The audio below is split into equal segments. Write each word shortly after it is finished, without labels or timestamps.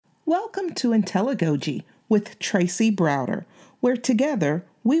Welcome to Intelligogy with Tracy Browder, where together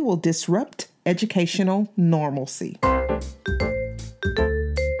we will disrupt educational normalcy.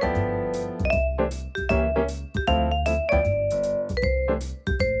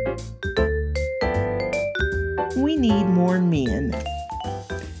 We need more men.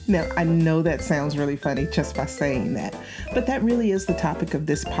 Now, I know that sounds really funny just by saying that, but that really is the topic of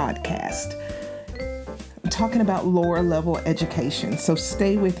this podcast. I'm talking about lower level education, so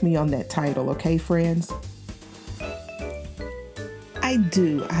stay with me on that title, okay, friends?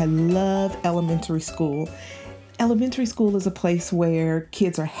 I love elementary school. Elementary school is a place where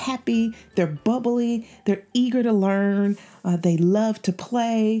kids are happy, they're bubbly, they're eager to learn, they love to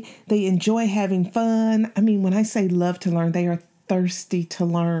play, they enjoy having fun. I mean, when I say love to learn, they are thirsty to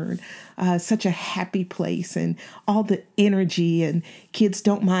learn. Such a happy place and all the energy, and kids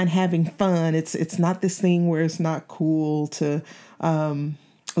don't mind having fun. It's not this thing where it's not cool to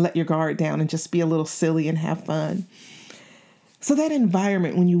let your guard down and just be a little silly and have fun. So that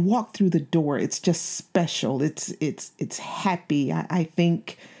environment, when you walk through the door, it's just special. It's happy. I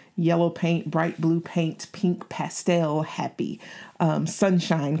think yellow paint, bright blue paint, pink pastel happy,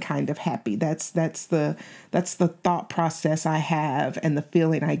 sunshine kind of happy. That's the thought process I have and the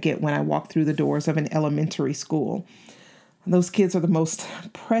feeling I get when I walk through the doors of an elementary school. Those kids are the most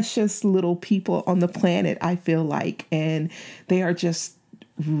precious little people on the planet, I feel like, and they are just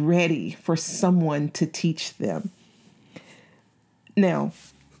ready for someone to teach them. Now,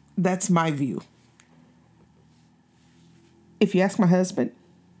 that's my view. If you ask my husband,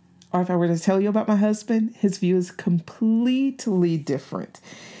 or if I were to tell you about my husband, his view is completely different.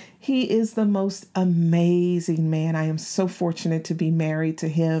 He is the most amazing man. I am so fortunate to be married to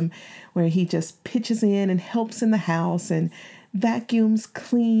him, where he just pitches in and helps in the house and vacuums,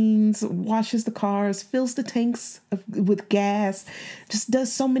 cleans, washes the cars, fills the tanks with gas, just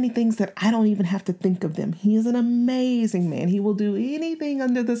does so many things that I don't even have to think of them. He is an amazing man. He will do anything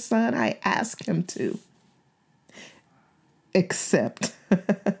under the sun I ask him to, except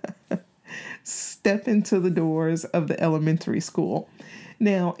step into the doors of the elementary school.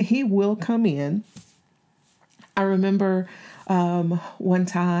 Now, he will come in. I remember one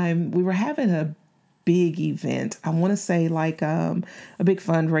time we were having a big event. I want to say like a big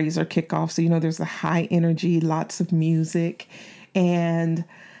fundraiser kickoff. So, there's a high energy, lots of music. And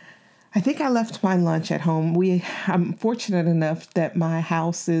I think I left my lunch at home. I'm fortunate enough that my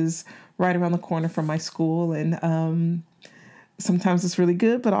house is right around the corner from my school. And sometimes it's really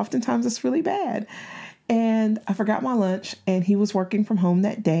good, but oftentimes it's really bad. And I forgot my lunch, and he was working from home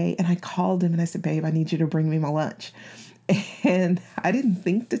that day. And I called him and I said, babe, I need you to bring me my lunch. And I didn't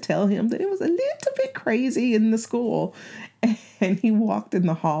think to tell him that it was a little bit crazy in the school. And he walked in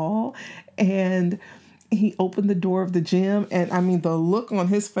the hall and he opened the door of the gym. And I mean, the look on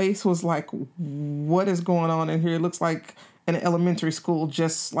his face was like, what is going on in here? It looks like an elementary school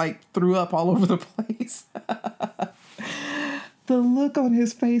just like threw up all over the place. The look on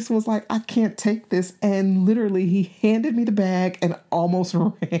his face was like, I can't take this. And literally he handed me the bag and almost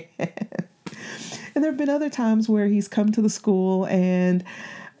ran. And there have been other times where he's come to the school and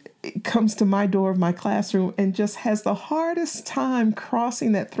comes to my door of my classroom and just has the hardest time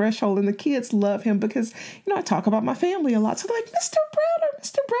crossing that threshold. And the kids love him because, I talk about my family a lot. So they're like, Mr. Browder,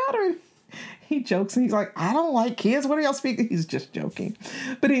 Mr. Browder. He jokes and he's like, I don't like kids. What are y'all speaking? He's just joking.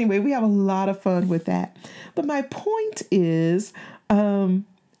 But anyway, we have a lot of fun with that. But my point is,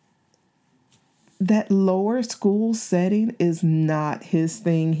 that lower school setting is not his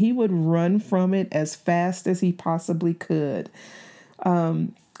thing. He would run from it as fast as he possibly could.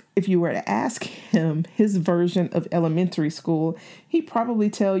 If you were to ask him his version of elementary school, he'd probably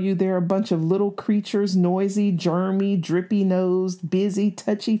tell you they're a bunch of little creatures, noisy, germy, drippy-nosed, busy,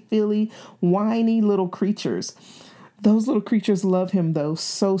 touchy-feely, whiny little creatures. Those little creatures love him, though,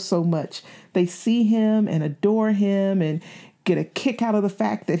 so, so much. They see him and adore him and get a kick out of the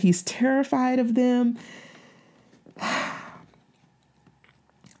fact that he's terrified of them.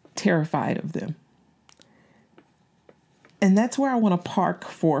 Terrified of them. And that's where I want to park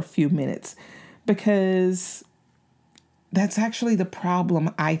for a few minutes, because that's actually the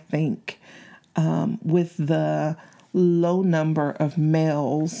problem, I think, with the low number of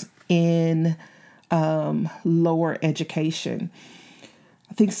males in lower education.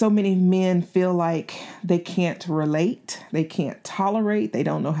 I think so many men feel like they can't relate, they can't tolerate, they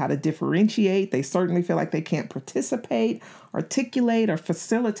don't know how to differentiate. They certainly feel like they can't participate, articulate, or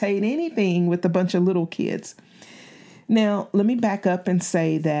facilitate anything with a bunch of little kids. Now, let me back up and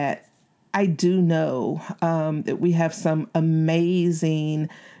say that I do know that we have some amazing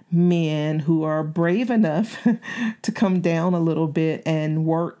men who are brave enough to come down a little bit and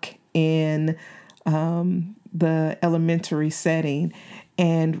work in the elementary setting,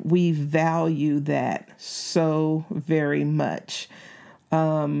 and we value that so very much.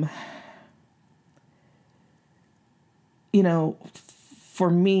 For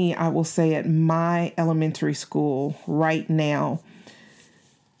me, I will say at my elementary school right now,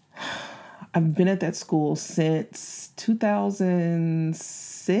 I've been at that school since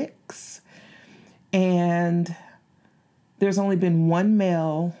 2006, and there's only been one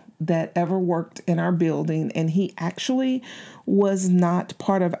male that ever worked in our building, and he actually was not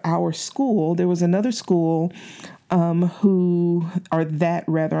part of our school. There was another school was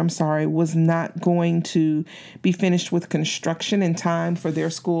not going to be finished with construction in time for their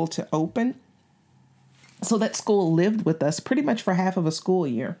school to open. So that school lived with us pretty much for half of a school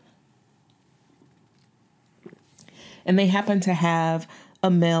year. And they happened to have a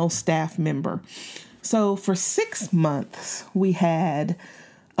male staff member. So for 6 months, we had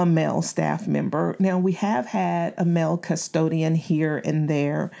a male staff member. Now, we have had a male custodian here and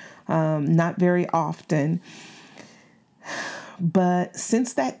there, not very often. But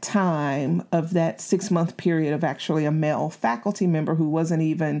since that time of that 6-month period of actually a male faculty member who wasn't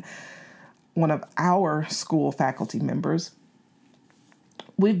even one of our school faculty members,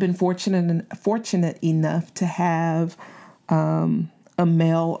 we've been fortunate enough to have a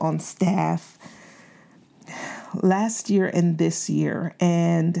male on staff last year and this year.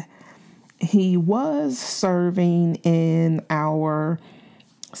 And he was serving in our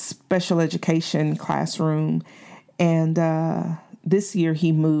special education classroom. And this year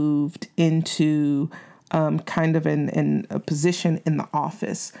he moved into kind of a position in the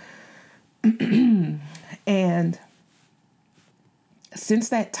office. And since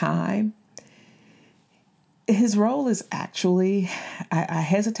that time, his role is actually, I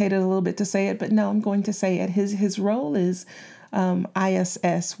hesitated a little bit to say it, but no, I'm going to say it. His role is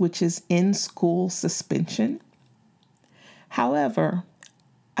ISS, which is in-school suspension. However,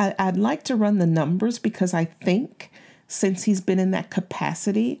 I'd like to run the numbers because I think since he's been in that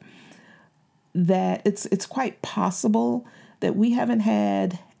capacity, that it's quite possible that we haven't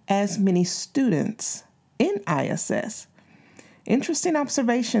had as many students in ISS. Interesting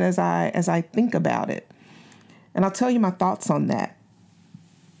observation as I think about it. And I'll tell you my thoughts on that.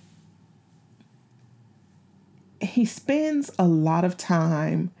 He spends a lot of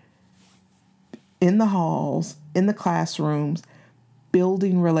time in the halls, in the classrooms,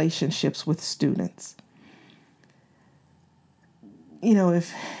 building relationships with students.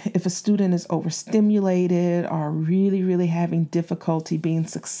 If a student is overstimulated or really, really having difficulty being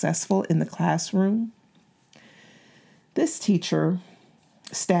successful in the classroom, this teacher,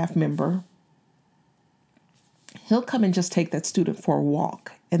 staff member, he'll come and just take that student for a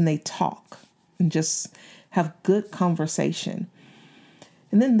walk, and they talk and just have good conversation.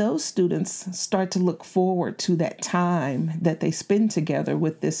 And then those students start to look forward to that time that they spend together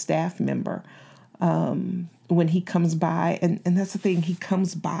with this staff member when he comes by. And that's the thing, he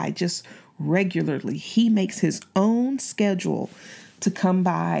comes by just regularly. He makes his own schedule to come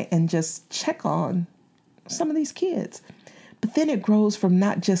by and just check on some of these kids. But then it grows from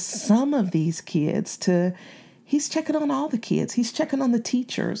not just some of these kids to he's checking on all the kids. He's checking on the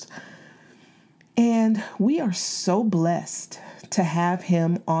teachers. And we are so blessed to have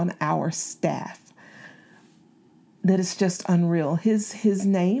him on our staff that it's just unreal. His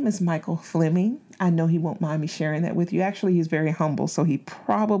name is Michael Fleming. I know he won't mind me sharing that with you. Actually, he's very humble, so he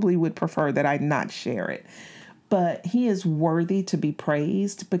probably would prefer that I not share it. But he is worthy to be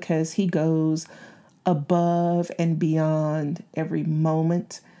praised because he goes above and beyond every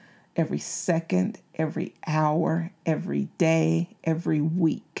moment, every second, every hour, every day, every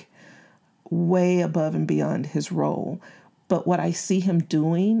week, way above and beyond his role. But what I see him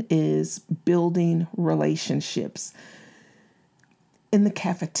doing is building relationships. In the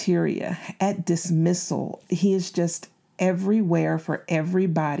cafeteria, at dismissal, he is just everywhere for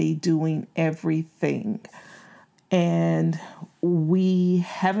everybody doing everything. And we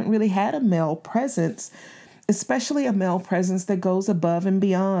haven't really had a male presence, especially a male presence that goes above and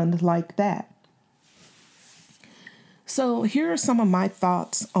beyond like that. So here are some of my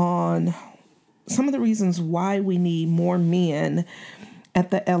thoughts on some of the reasons why we need more men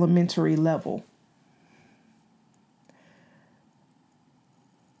at the elementary level.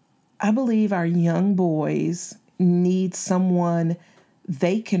 I believe our young boys need someone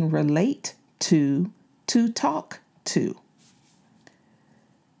they can relate to talk to.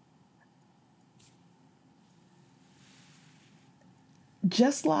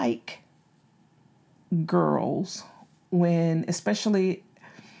 Just like girls, when especially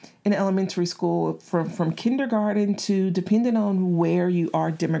in elementary school, from kindergarten to, depending on where you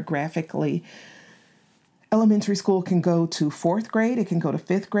are demographically, elementary school can go to fourth grade, it can go to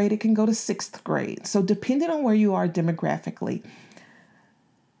fifth grade, it can go to sixth grade. So depending on where you are demographically,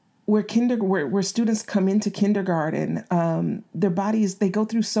 where students come into kindergarten, their bodies, they go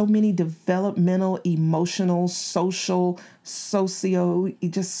through so many developmental, emotional, social,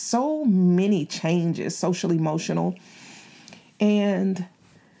 just so many changes, social, emotional. And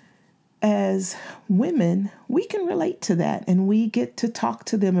as women, we can relate to that, and we get to talk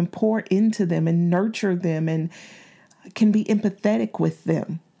to them and pour into them and nurture them and can be empathetic with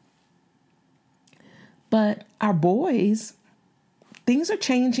them. But our boys, things are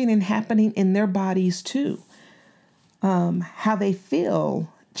changing and happening in their bodies too. How they feel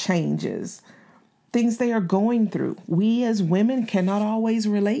changes, things they are going through. We as women cannot always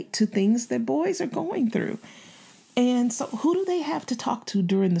relate to things that boys are going through. And so who do they have to talk to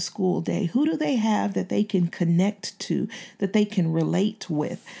during the school day? Who do they have that they can connect to, that they can relate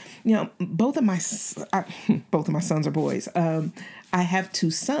with? You know, both of my sons are boys. I have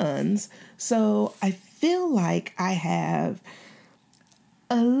two sons, so I feel like I have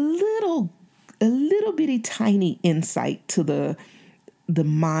a little bitty tiny insight to the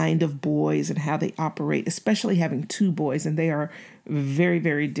mind of boys and how they operate, especially having two boys, and they are very,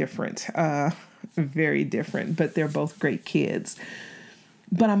 very different. Very different, but they're both great kids.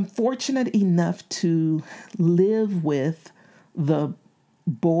 But I'm fortunate enough to live with the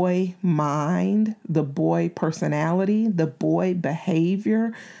boy mind, the boy personality, the boy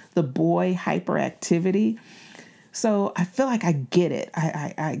behavior, the boy hyperactivity. So I feel like I get it.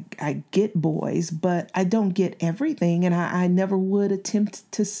 I get boys, but I don't get everything. And I never would attempt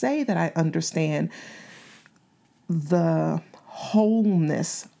to say that I understand the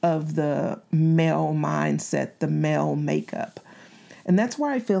wholeness of the male mindset, the male makeup. And that's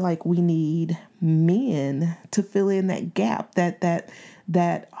why I feel like we need men to fill in that gap,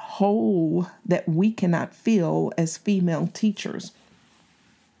 that hole that we cannot fill as female teachers.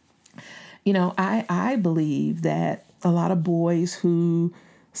 You know, I believe that a lot of boys who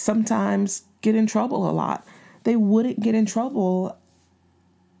sometimes get in trouble a lot, they wouldn't get in trouble.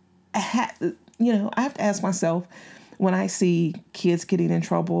 I have to ask myself, when I see kids getting in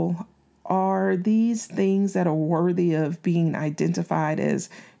trouble, are these things that are worthy of being identified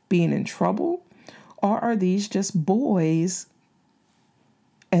as being in trouble? Or are these just boys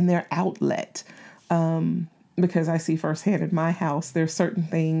and their outlet? Because I see firsthand in my house, there's certain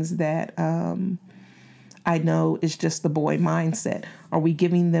things that I know is just the boy mindset. Are we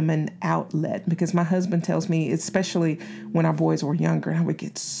giving them an outlet? Because my husband tells me, especially when our boys were younger, I would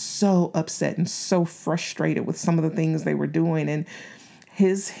get so upset and so frustrated with some of the things they were doing. And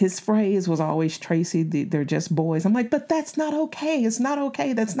his phrase was always, Tracy, they're just boys. I'm like, but that's not okay. It's not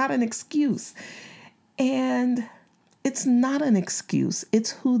okay. That's not an excuse. And it's not an excuse.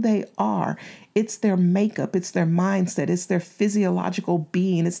 It's who they are. It's their makeup. It's their mindset. It's their physiological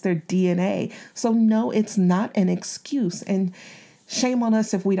being. It's their DNA. So no, it's not an excuse. And shame on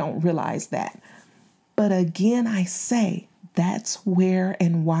us if we don't realize that. But again, I say that's where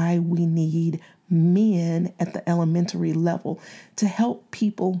and why we need men at the elementary level to help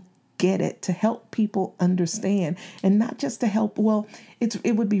people get it, to help people understand, and not just to help. Well,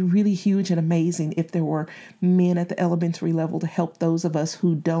 it would be really huge and amazing if there were men at the elementary level to help those of us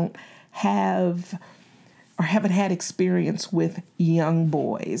who don't have or haven't had experience with young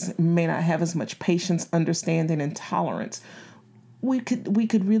boys, may not have as much patience, understanding, and tolerance. We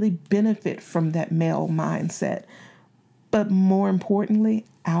could really benefit from that male mindset. But more importantly,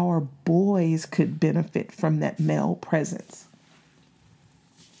 our boys could benefit from that male presence.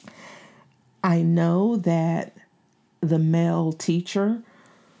 I know that the male teacher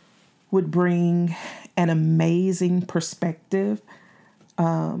would bring an amazing perspective,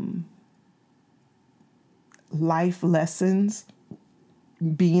 life lessons,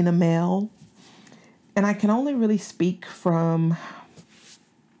 being a male. And I can only really speak from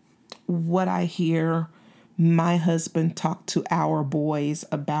what I hear my husband talk to our boys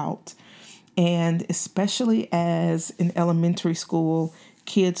about. And especially as in elementary school,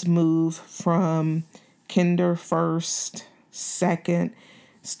 kids move from kinder, first, second,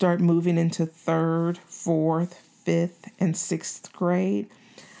 start moving into third, fourth, fifth, and sixth grade.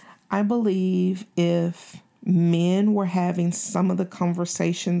 I believe if men were having some of the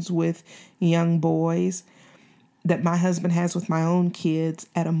conversations with young boys that my husband has with my own kids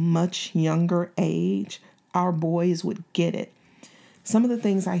at a much younger age, our boys would get it. Some of the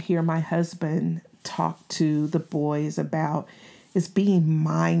things I hear my husband talk to the boys about is being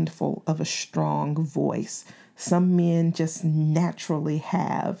mindful of a strong voice, Some men just naturally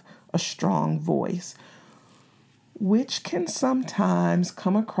have a strong voice, which can sometimes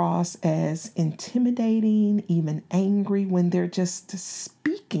come across as intimidating, even angry when they're just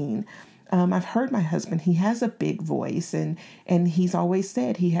speaking. I've heard my husband, he has a big voice, and he's always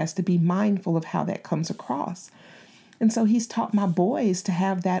said he has to be mindful of how that comes across. And so he's taught my boys to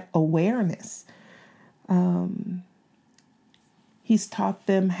have that awareness. He's taught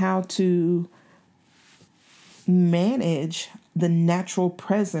them how to manage the natural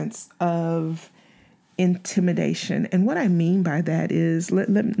presence of intimidation. And what I mean by that is, let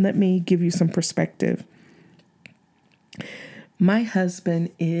me give you some perspective. My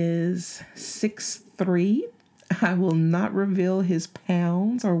husband is 6'3". I will not reveal his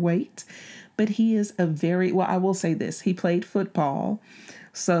pounds or weight, but he is I will say this, he played football.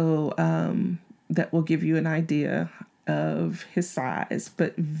 So that will give you an idea of his size,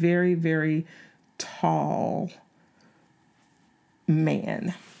 but very, very tall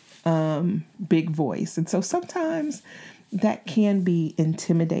man, big voice. And so sometimes that can be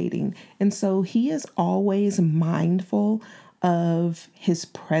intimidating. And so he is always mindful of his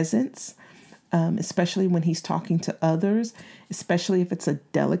presence, especially when he's talking to others, especially if it's a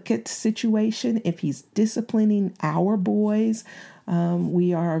delicate situation, if he's disciplining our boys.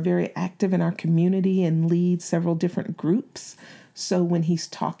 We are very active in our community and lead several different groups. So when he's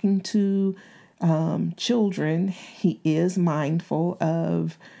talking to children, he is mindful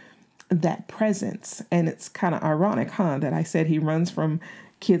of that presence. And it's kind of ironic, that I said he runs from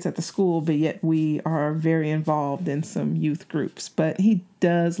kids at the school, but yet we are very involved in some youth groups. But he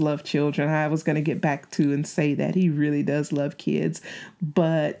does love children. I was going to get back to and say that he really does love kids,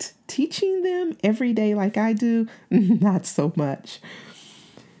 but teaching them every day like I do, not so much.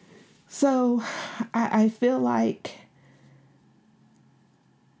 So I feel like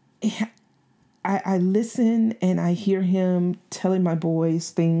I listen and I hear him telling my boys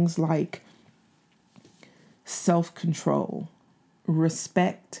things like self-control,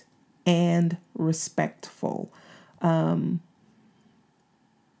 respect, and respectful. That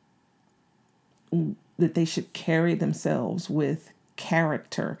they should carry themselves with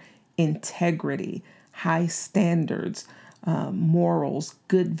character, integrity, high standards, morals,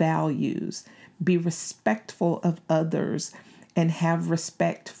 good values, be respectful of others, and have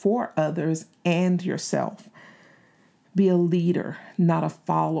respect for others and yourself. Be a leader, not a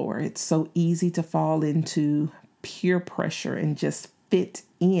follower. It's so easy to fall into peer pressure and just fit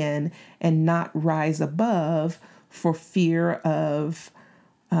in and not rise above for fear of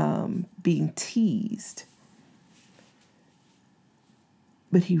being teased.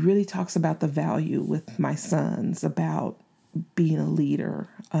 But he really talks about the value with my sons about being a leader,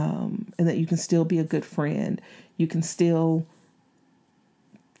 and that you can still be a good friend. You can still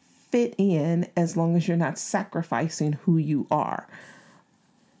fit in as long as you're not sacrificing who you are.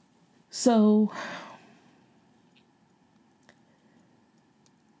 So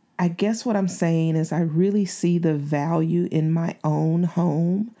I guess what I'm saying is I really see the value in my own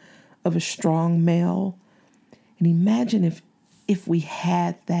home of a strong male. And imagine if we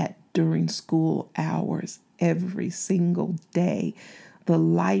had that during school hours every single day, the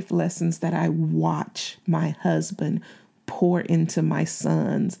life lessons that I watch my husband pour into my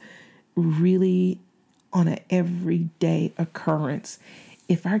sons, really on an everyday occurrence.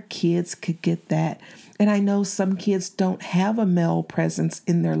 If our kids could get that, and I know some kids don't have a male presence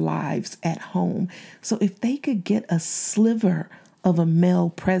in their lives at home. So if they could get a sliver of a male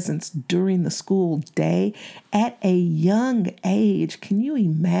presence during the school day at a young age, can you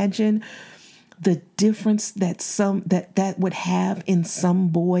imagine the difference that would have in some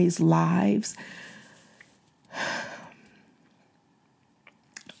boys' lives?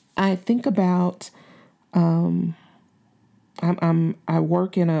 I think about I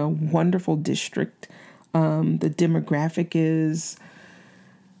work in a wonderful district. The demographic is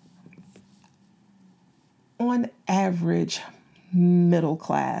on average middle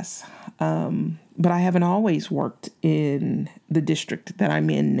class. But I haven't always worked in the district that I'm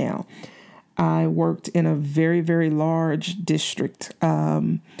in now. I worked in a very, very large district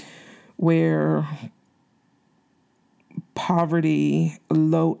where poverty,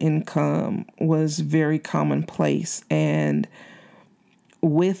 low income was very commonplace. And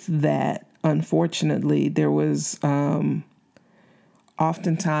with that, unfortunately, there was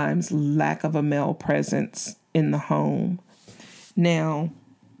oftentimes lack of a male presence in the home. Now,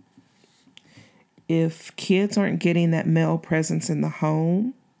 if kids aren't getting that male presence in the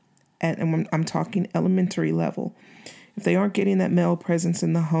home, and I'm talking elementary level, if they aren't getting that male presence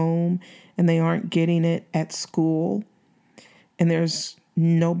in the home and they aren't getting it at school, and there's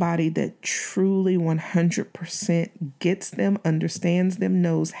nobody that truly 100% gets them, understands them,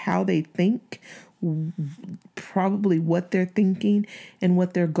 knows how they think, probably what they're thinking and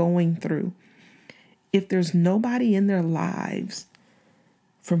what they're going through. If there's nobody in their lives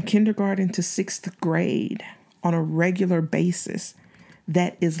from kindergarten to sixth grade on a regular basis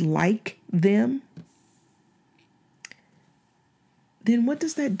that is like them, then what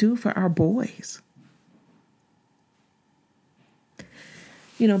does that do for our boys?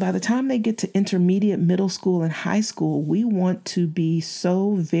 By the time they get to intermediate, middle school, and high school, we want to be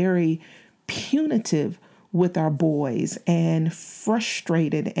so very punitive with our boys and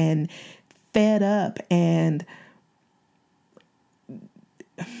frustrated and fed up and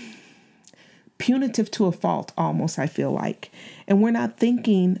punitive to a fault almost, I feel like. And we're not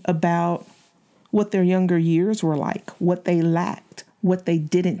thinking about what their younger years were like, what they lacked, what they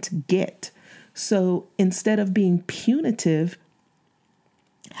didn't get. So instead of being punitive,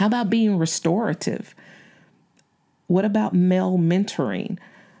 how about being restorative? What about male mentoring?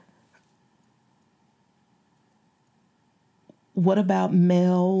 What about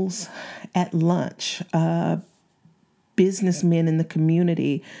males at lunch, businessmen in the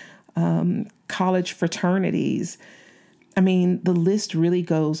community, college fraternities? I mean, the list really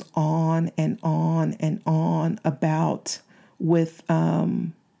goes on and on and on about with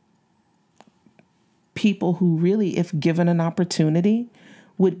people who really, if given an opportunity,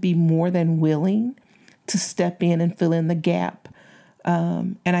 would be more than willing to step in and fill in the gap.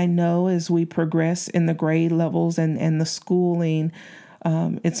 And I know as we progress in the grade levels and the schooling,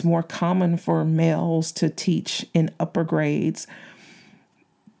 it's more common for males to teach in upper grades.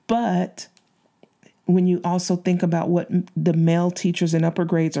 But when you also think about what the male teachers in upper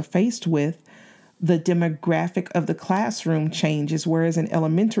grades are faced with, the demographic of the classroom changes, whereas in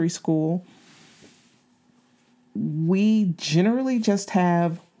elementary school, we generally just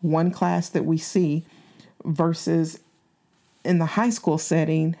have one class that we see versus in the high school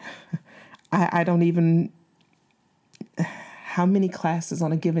setting, I don't even, how many classes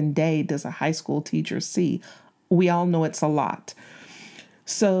on a given day does a high school teacher see? We all know it's a lot.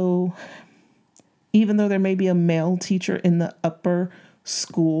 So even though there may be a male teacher in the upper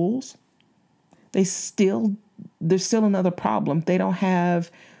schools, there's still another problem. They don't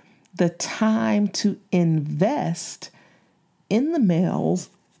have the time to invest in the males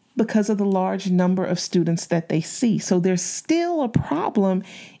because of the large number of students that they see. So there's still a problem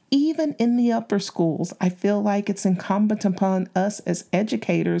even in the upper schools. I feel like it's incumbent upon us as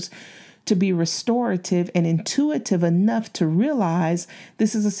educators to be restorative and intuitive enough to realize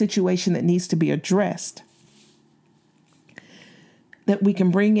this is a situation that needs to be addressed. That we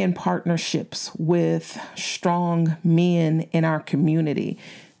can bring in partnerships with strong men in our community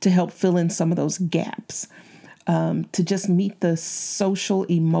to help fill in some of those gaps, to just meet the social,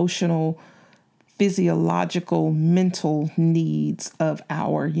 emotional, physiological, mental needs of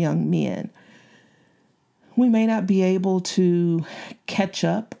our young men. We may not be able to catch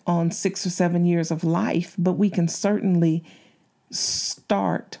up on 6 or 7 years of life, but we can certainly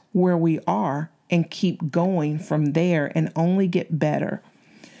start where we are and keep going from there and only get better.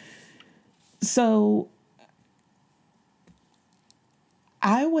 So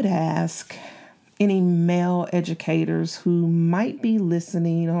I would ask any male educators who might be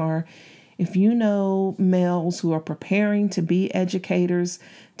listening, or if you know males who are preparing to be educators,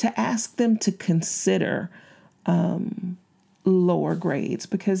 to ask them to consider lower grades,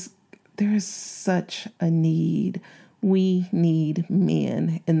 because there is such a need. We need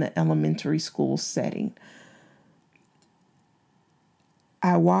men in the elementary school setting.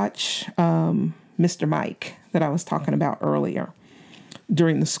 I watch Mr. Mike that I was talking about earlier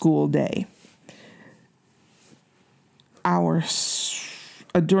during the school day.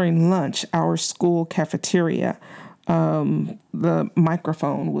 During lunch, our school cafeteria, the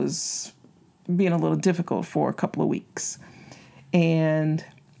microphone was being a little difficult for a couple of weeks. And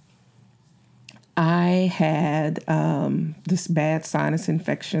I had this bad sinus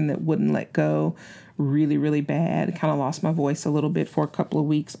infection that wouldn't let go, really, really bad. I kind of lost my voice a little bit for a couple of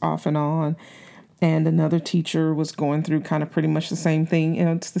weeks off and on. And another teacher was going through kind of pretty much the same thing.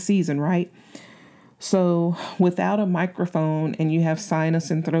 It's the season, right? So without a microphone and you have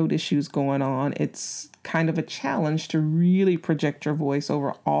sinus and throat issues going on, it's kind of a challenge to really project your voice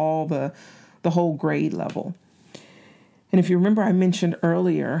over all the whole grade level. And if you remember, I mentioned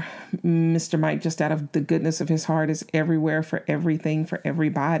earlier, Mr. Mike, just out of the goodness of his heart, is everywhere for everything, for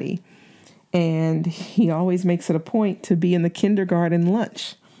everybody. And he always makes it a point to be in the kindergarten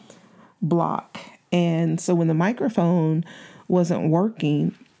lunch block. And so when the microphone wasn't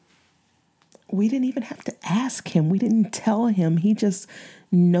working, we didn't even have to ask him. We didn't tell him. He just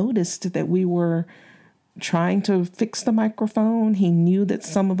noticed that we were trying to fix the microphone. He knew that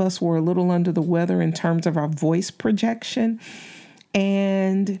some of us were a little under the weather in terms of our voice projection.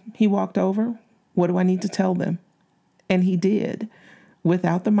 And he walked over. What do I need to tell them? And he did,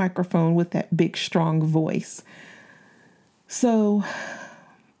 without the microphone, with that big, strong voice. So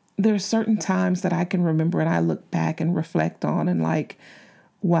there are certain times that I can remember and I look back and reflect on and like,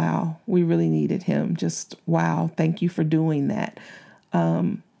 wow, we really needed him. Just wow, thank you for doing that.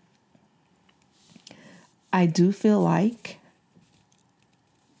 I do feel like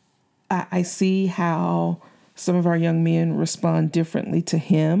I see how some of our young men respond differently to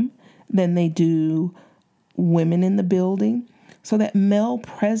him than they do women in the building. So that male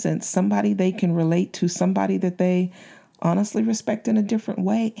presence, somebody they can relate to, somebody that they honestly respect in a different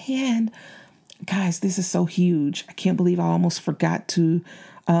way. And guys, this is so huge. I can't believe I almost forgot to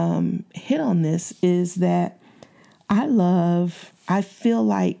hit on this, is that I feel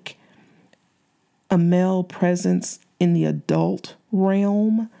like a male presence in the adult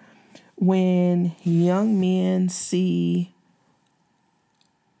realm, when young men see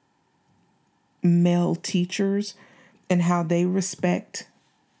male teachers and how they respect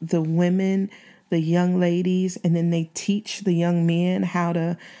the women, the young ladies, and then they teach the young men how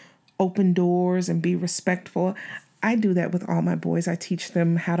to open doors and be respectful. I do that with all my boys. I teach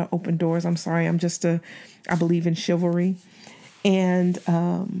them how to open doors. I'm sorry, I believe in chivalry. And,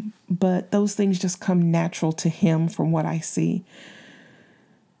 but those things just come natural to him from what I see.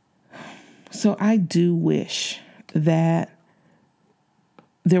 So I do wish that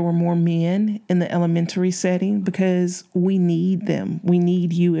there were more men in the elementary setting, because we need them. We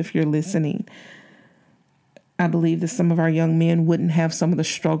need you if you're listening. I believe that some of our young men wouldn't have some of the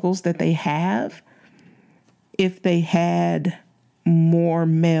struggles that they have if they had more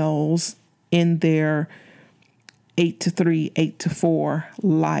males in their 8 to 3, 8 to 4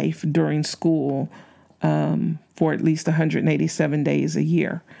 life during school for at least 187 days a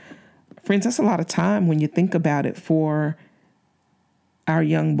year. Friends, that's a lot of time when you think about it for our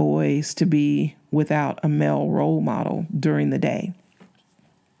young boys to be without a male role model during the day.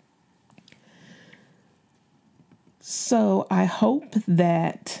 So I hope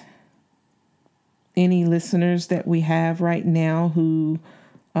that any listeners that we have right now who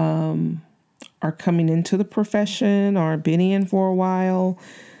are coming into the profession or been in for a while,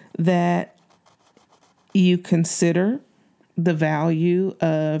 that you consider the value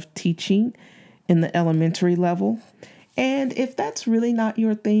of teaching in the elementary level. And if that's really not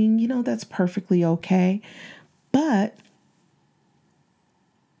your thing, that's perfectly okay. But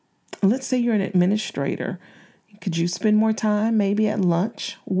let's say you're an administrator. Could you spend more time maybe at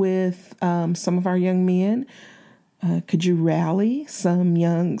lunch with some of our young men? Could you rally some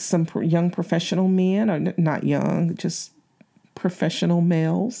young professional men, or not young, just professional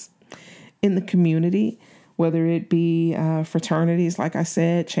males in the community, whether it be fraternities, like I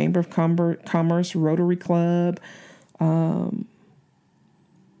said, Chamber of Commerce, Rotary Club,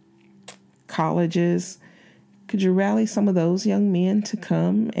 colleges? Could you rally some of those young men to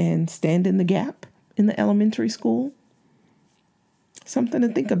come and stand in the gap in the elementary school? Something to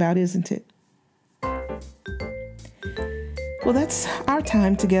think about, isn't it? Well, that's our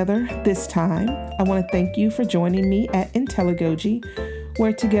time together this time. I want to thank you for joining me at Intelligogy,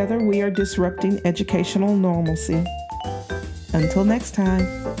 where together we are disrupting educational normalcy. Until next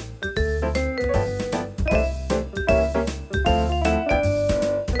time.